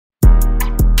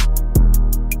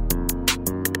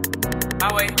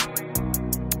My way.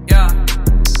 Yeah.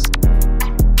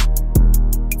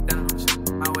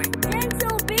 My way.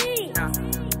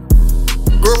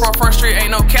 Grew up on Front Street,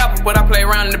 ain't no cap, but I play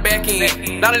around in the back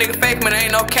end. Lot of nigga fake, man,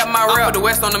 ain't no cap my rap. Put the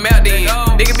West on the map then.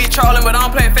 Nigga be trolling, but I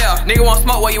don't play fair. Nigga want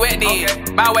smoke, where you at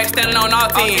then? My way standing on all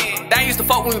 10. They used to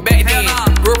fuck with me back then.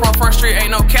 Grew up on Front Street,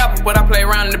 ain't no cap, but I play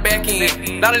around in the back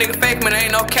end. Lot of nigga fake, man,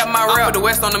 ain't no cap my rap. Put the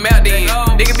West on the map then.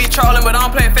 Nigga be trolling, but I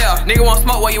don't play fair. Nigga want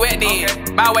smoke, where you at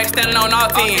then? My way standing on all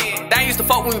 10. They used to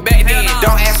fuck with me back then.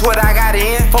 Don't ask what I got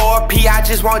in. For a P, I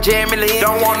just want Jeremy Lin.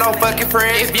 Don't want no fucking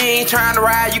friends. If you ain't trying to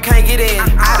ride, you can't get in.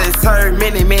 I done served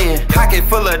many men. Pocket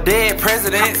full of dead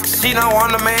presidents. She don't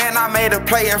want a man, I made her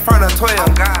play in front of 12.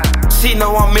 Oh God. She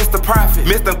know I'm Mr. Profit.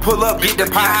 Mr. Pull up, get the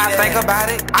pie. Think about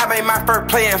it. I made my first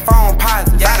play in phone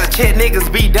positive. Gotta check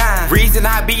niggas be dying. Reason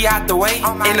I be out the way.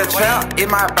 In the trap,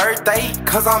 it's my birthday,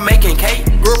 cause I'm making cake.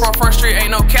 Grew up on Front Street,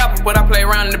 ain't no cap, but I play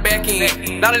around in the back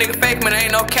end. Lot of nigga fake, man,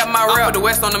 ain't no cap my rap. Put the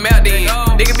West on the map then.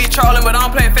 Nigga be trolling, but I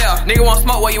don't play fair. Nigga want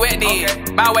smoke, where you at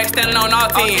then? My way standing on all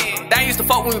 10. They used to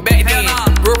fuck with me back then.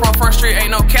 Grew up on Front Street,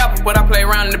 ain't no cap, but I play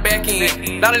around in the back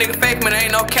end. Lot of nigga fake, man,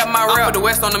 ain't no cap my rap. Put the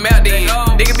West on the map then.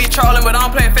 Nigga be trolling, but I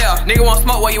don't play fair. Nigga want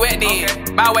smoke, where you at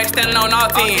then? My way standing on all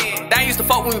 10. They used to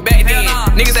fuck with me back then.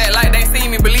 Niggas act like they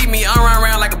seen me, believe me, I run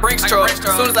around like a Brinks truck.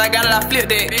 Soon as I got it, I flip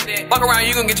that. Walk around,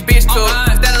 you gon' get your bitch took.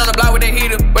 Standing on the block with that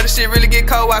heater, but the shit really get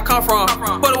cold where I come from.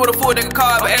 Put it with a full nigga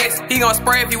car, but ask, he gon'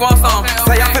 spray if he want some.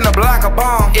 Say I'm finna block a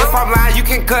bomb. If I'm lying, you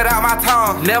can cut out my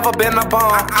tongue. Never been a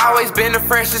bum. I always been the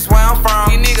freshest where I'm from.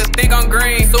 These niggas think I'm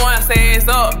green, so I say it's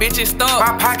up, bitch, it's stuck.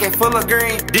 My pocket full of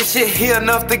green. This shit here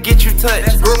enough to get you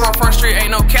touched. Grew up on Front Street,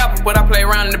 ain't no cap, but I play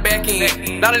around in the back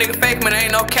end. Lot of nigga fake, man,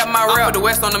 ain't no cap my rap. Put the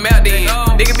West on the map then.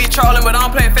 Nigga be trolling, but I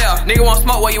don't play fair. Nigga want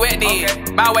smoke, where you at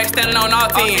then? My way standing on all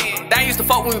 10. They used to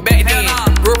fuck with me back then.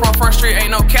 Grew up on Front Street,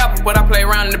 ain't no cap, but I play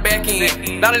around in the back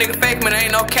end. Lot of nigga fake, man,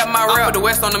 ain't no cap my rap. Put the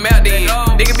West on the map then.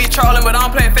 Nigga be trolling, but I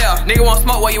don't play fair. Nigga want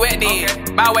smoke, where you at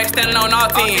then? My way standing on all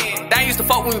 10. They used to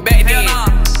fuck with me back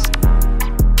then.